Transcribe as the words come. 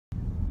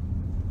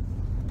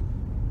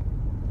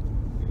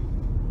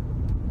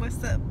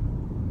What's up?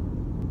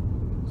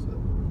 What's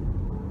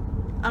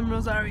up? I'm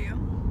Rosario.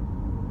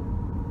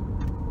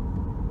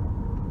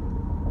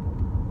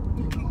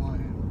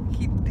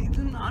 They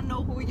do not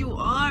know who you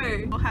are.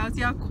 How's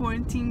y'all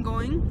quarantine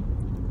going?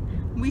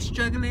 We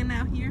struggling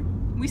out here.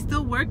 We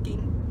still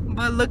working.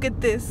 But look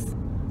at this.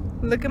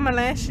 Look at my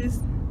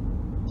lashes.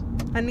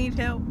 I need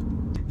help.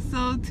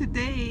 So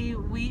today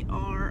we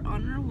are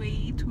on our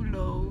way to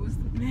Lowe's.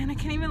 Man, I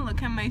can't even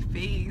look at my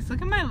face.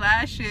 Look at my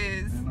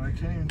lashes. Man, I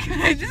can't.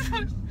 Can I just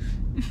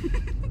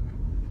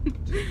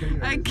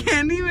I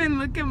can't even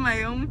look at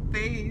my own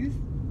face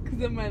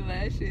because of my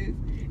lashes.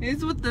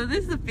 This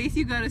is the face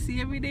you gotta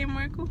see every day,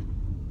 Marco.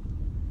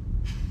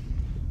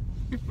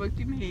 I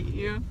fucking hate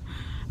you.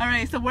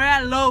 Alright, so we're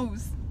at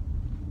Lowe's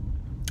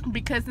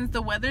because since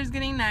the weather's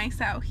getting nice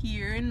out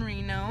here in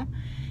Reno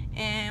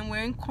and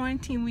we're in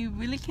quarantine, we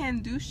really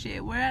can't do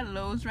shit. We're at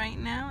Lowe's right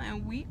now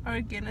and we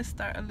are gonna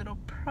start a little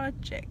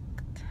project.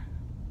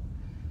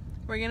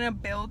 We're gonna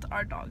build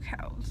our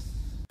doghouse.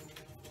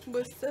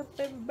 What's up,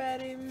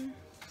 everybody?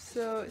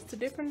 So it's a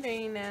different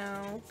day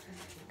now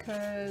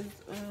because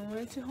we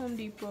went to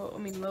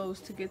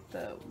Lowe's to get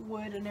the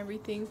wood and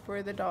everything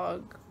for the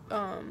dog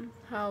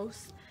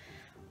house.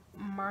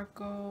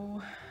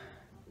 Marco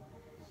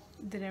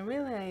didn't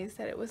realize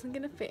that it wasn't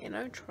gonna fit in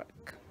our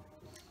truck,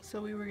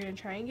 so we were gonna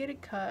try and get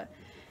it cut,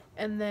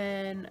 and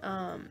then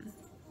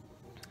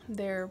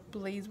their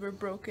blades were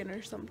broken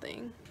or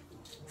something.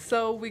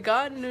 So we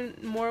got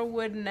more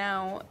wood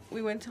now.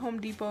 We went to Home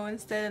Depot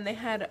instead and they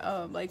had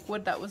like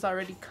wood that was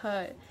already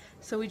cut,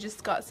 so we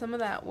just got some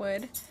of that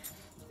wood.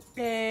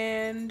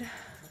 And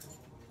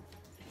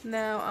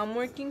now I'm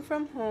working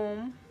from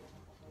home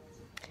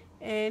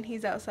and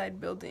he's outside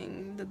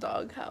building the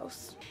dog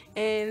house.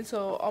 And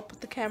so I'll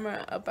put the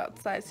camera up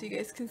outside so you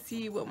guys can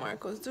see what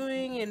Marco's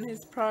doing and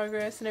his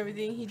progress and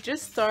everything. He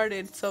just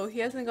started, so he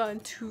hasn't gotten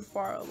too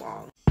far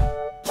along.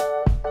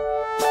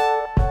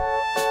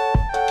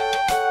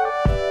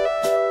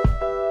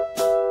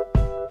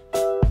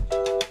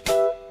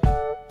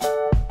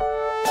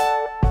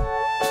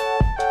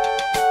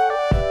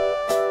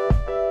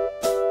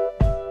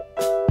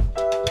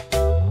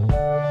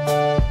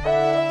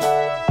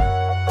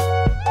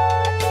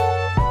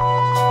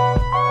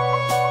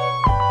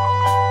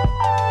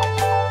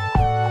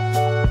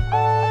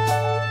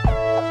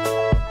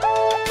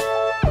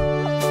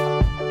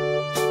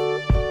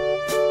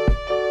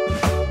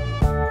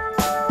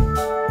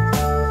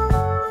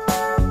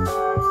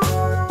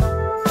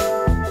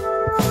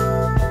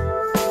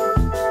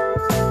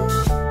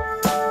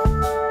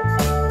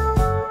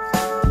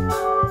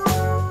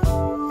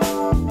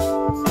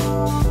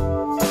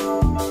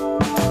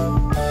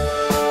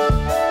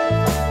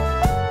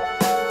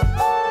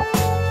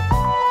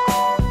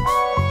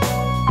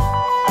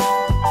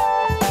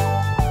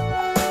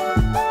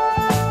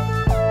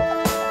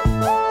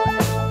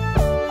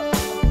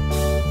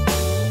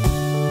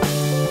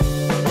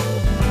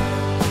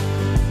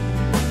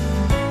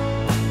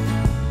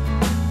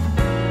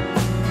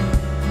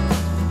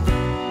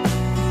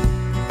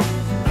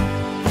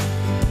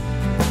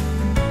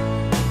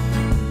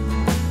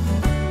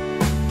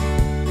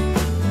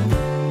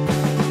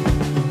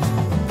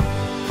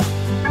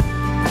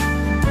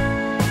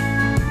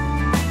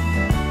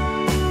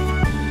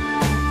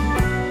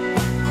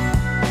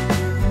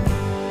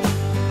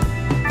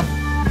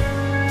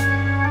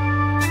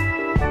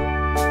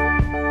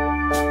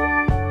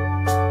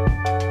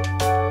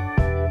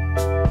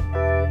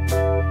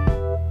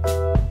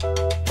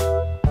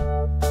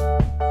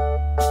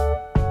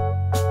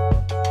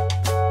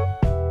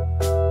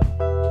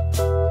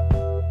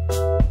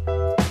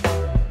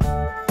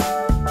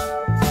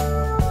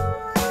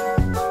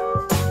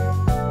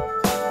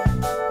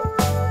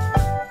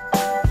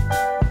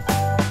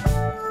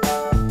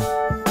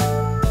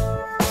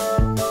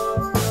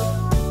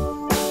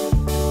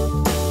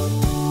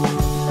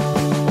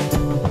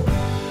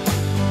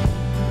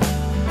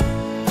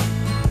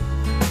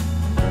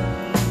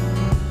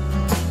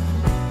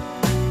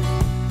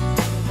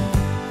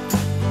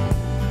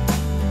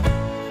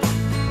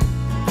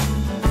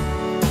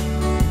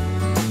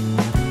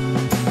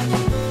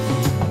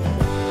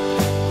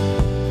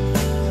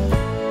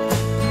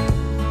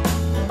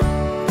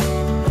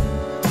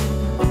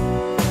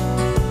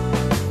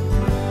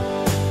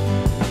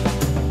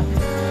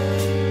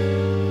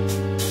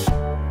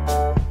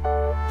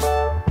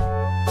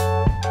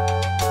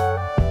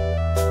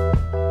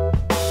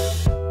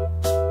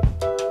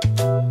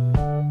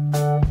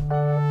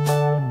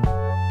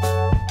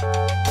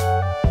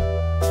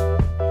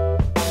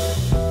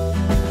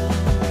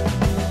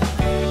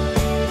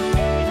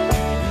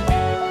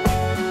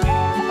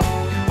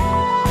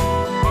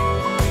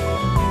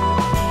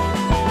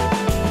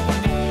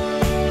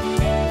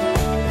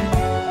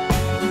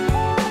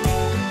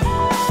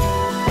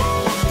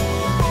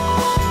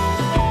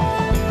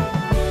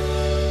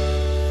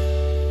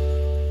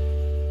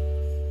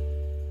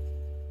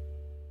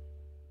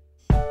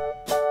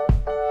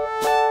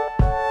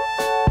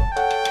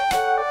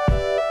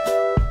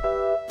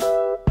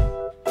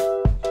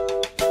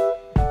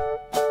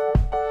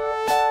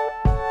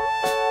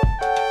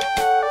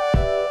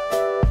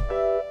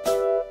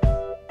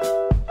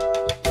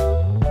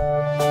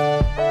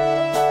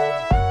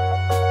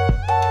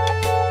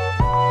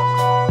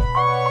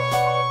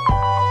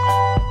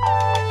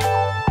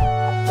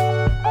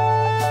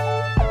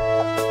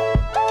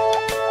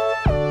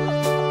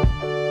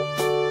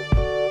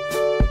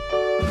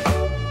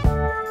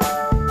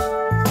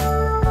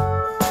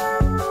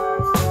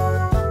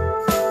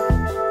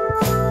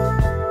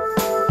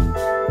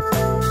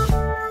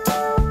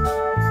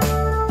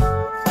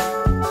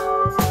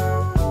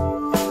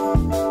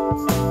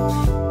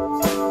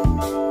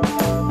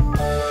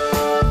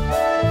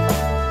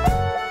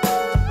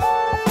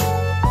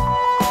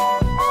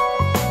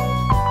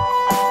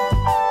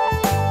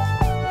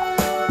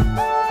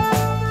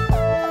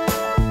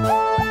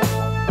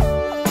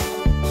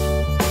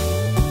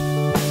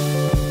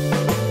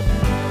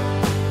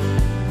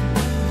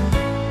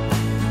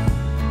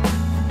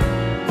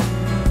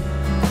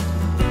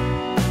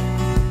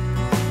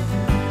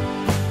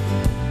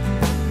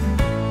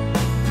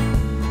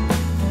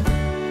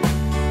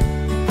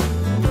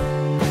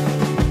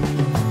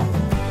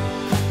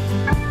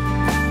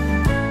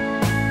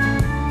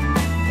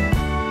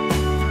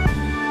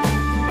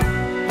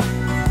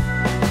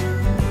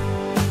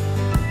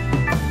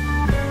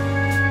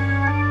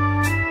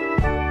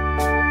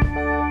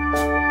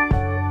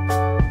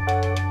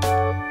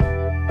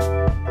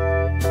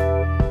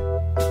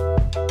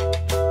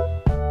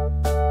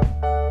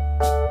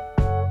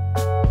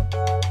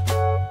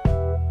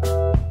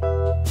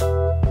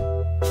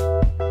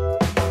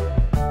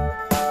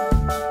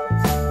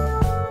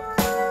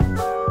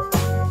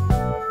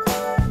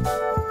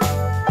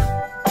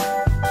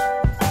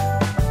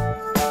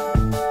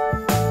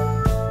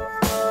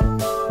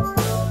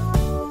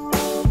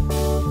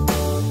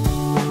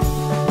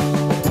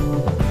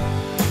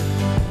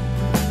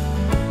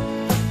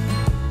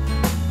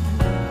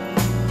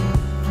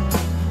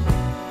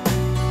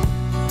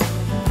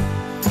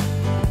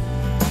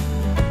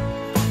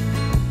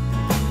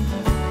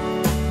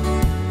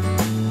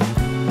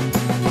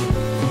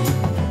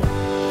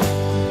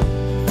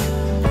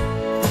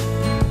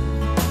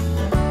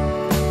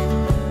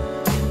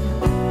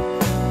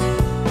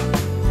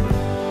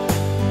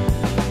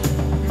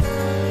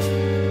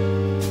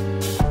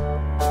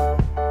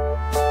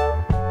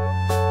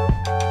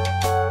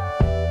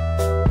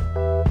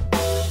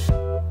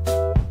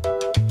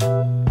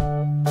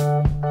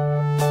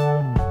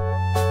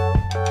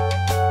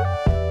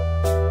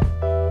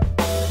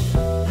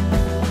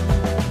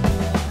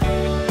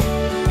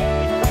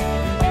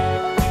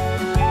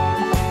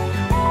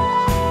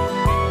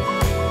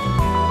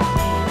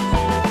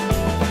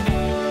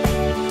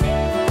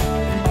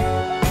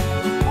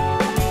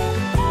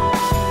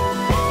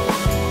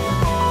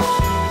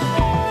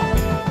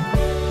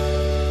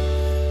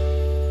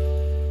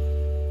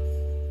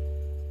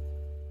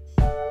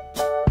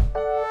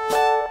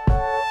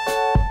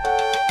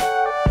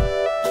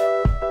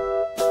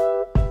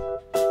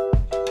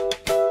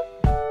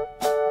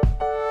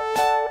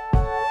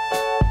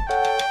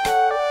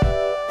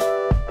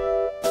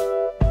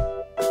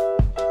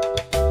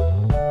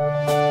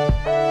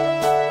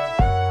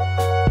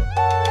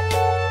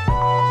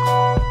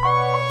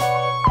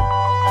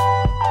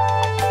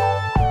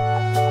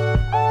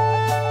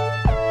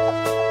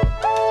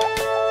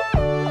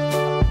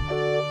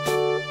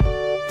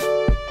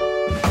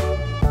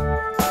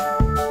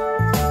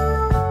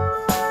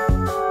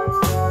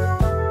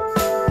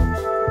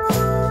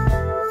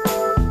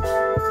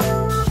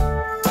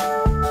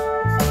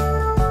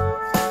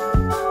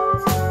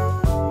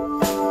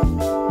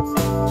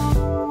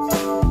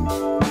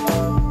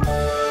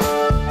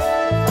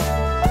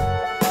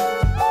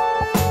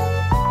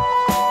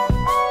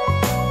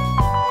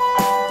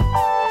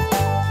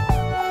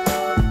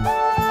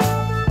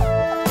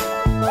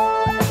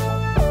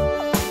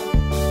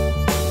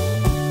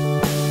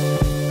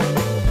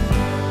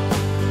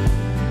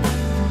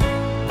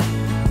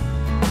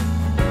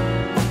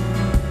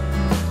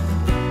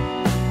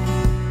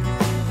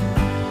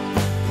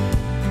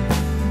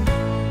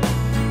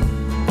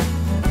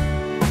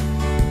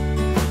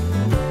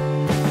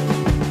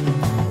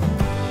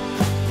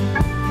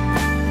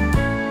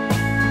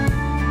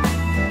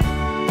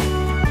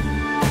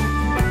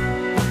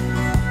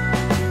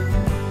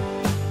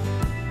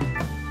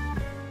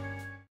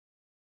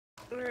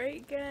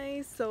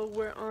 So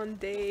we're on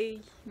day,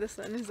 the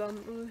sun is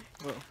on,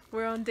 Oh.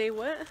 we're on day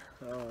what?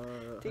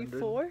 Day 100.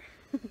 4?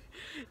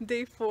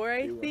 Day 4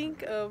 I Day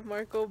think 100. of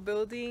Marco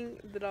building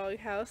the dog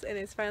house, and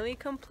it's finally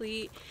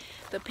complete.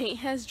 The paint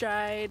has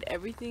dried,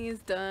 everything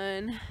is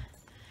done,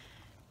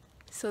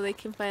 so they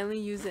can finally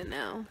use it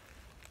now.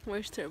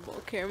 Where's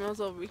Turbo? Caramel's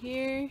over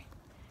here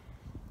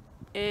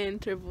and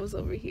Turbo's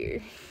over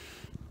here.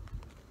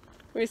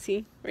 Where's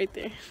he? Right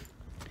there.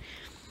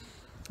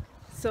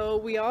 So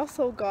we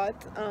also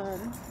got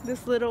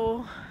this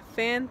little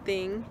fan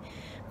thing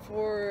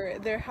for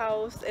their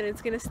house, and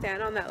it's gonna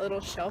stand on that little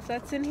shelf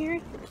that's in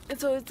here, and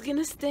so it's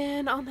gonna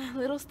stand on that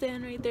little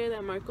stand right there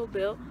that Marco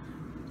built.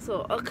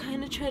 So I'll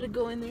kind of try to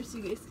go in there so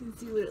you guys can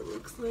see what it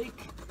looks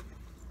like.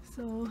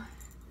 So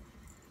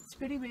it's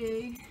pretty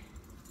big,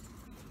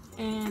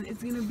 and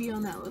it's gonna be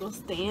on that little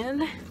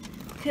stand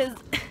because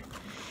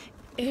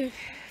if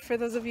for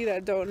those of you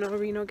that don't know,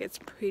 Reno gets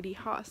pretty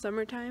hot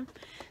summertime.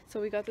 So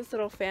we got this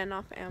little fan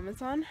off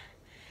Amazon.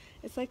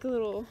 It's like a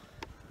little...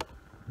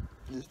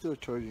 It's still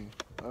charging.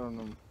 I don't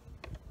know.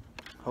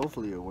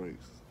 Hopefully it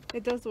works.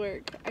 It does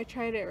work. I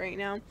tried it right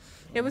now.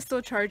 It was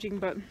still charging,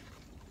 but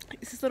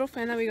it's this little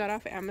fan that we got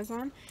off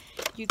Amazon.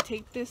 You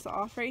take this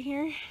off right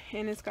here,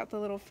 and it's got the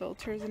little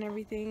filters and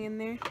everything in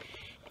there.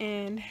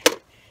 And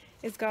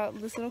it's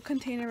got this little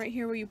container right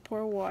here where you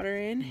pour water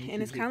in,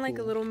 and it's kind of like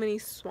a little mini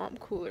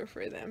swamp cooler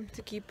for them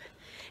to keep.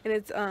 And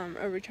it's a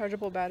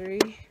rechargeable battery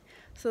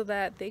so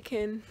that they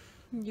can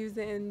use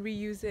it and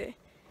reuse it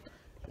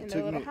in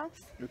their little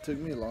house. It took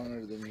me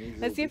longer than usual.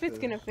 Let's see if it's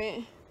gonna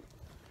fit.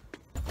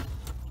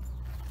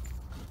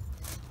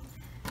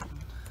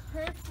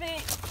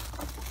 Perfect.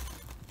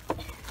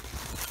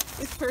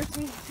 It's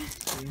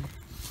perfect.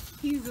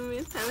 He's a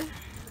miss, Tyler.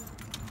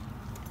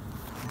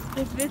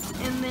 It fits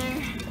in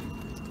there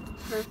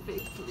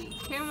perfectly.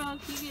 Caramel,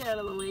 can you get out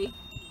of the way?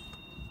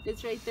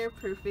 It's right there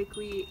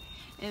perfectly,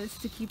 and it's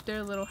to keep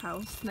their little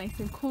house nice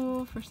and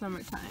cool for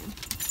summertime.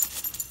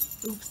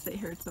 Oops, they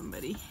heard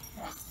somebody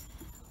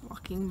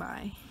walking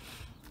by.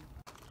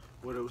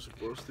 What I was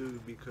supposed to,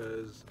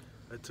 because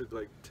I took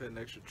like 10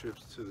 extra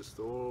trips to the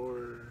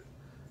store,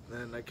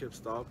 then I kept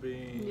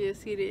stopping.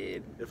 Yes, he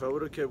did. If I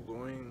would have kept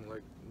going,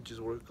 like just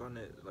work on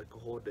it like a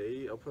whole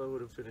day, I probably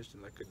would have finished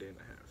in like a day and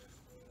a half.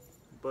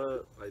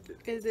 But I did.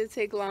 It did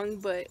take long,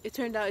 but it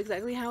turned out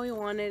exactly how we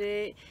wanted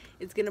it.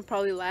 It's gonna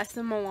probably last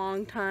them a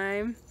long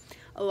time,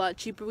 a lot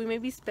cheaper. We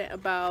maybe spent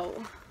about,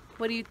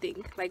 what do you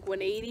think, like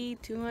 180,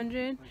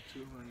 200? Like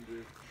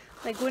 200.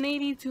 Like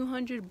 180,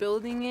 200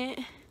 building it.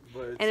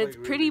 But And it's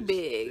like pretty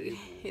really big.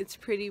 stable. It's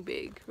pretty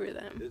big for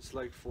them. It's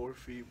like 4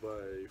 feet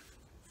by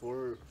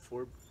 4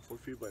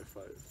 feet by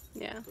 5.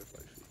 Yeah. By 5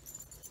 feet.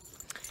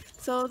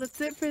 So that's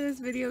it for this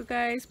video,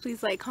 guys.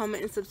 Please like,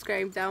 comment, and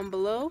subscribe down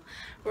below.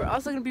 We're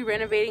also going to be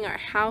renovating our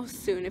house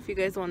soon if you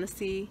guys want to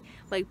see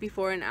like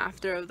before and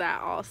after of that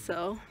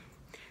also.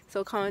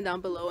 So comment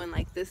down below and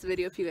like this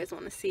video if you guys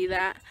want to see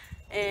that.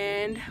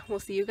 And we'll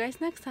see you guys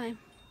next time.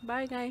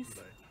 Bye, guys.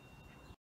 Bye.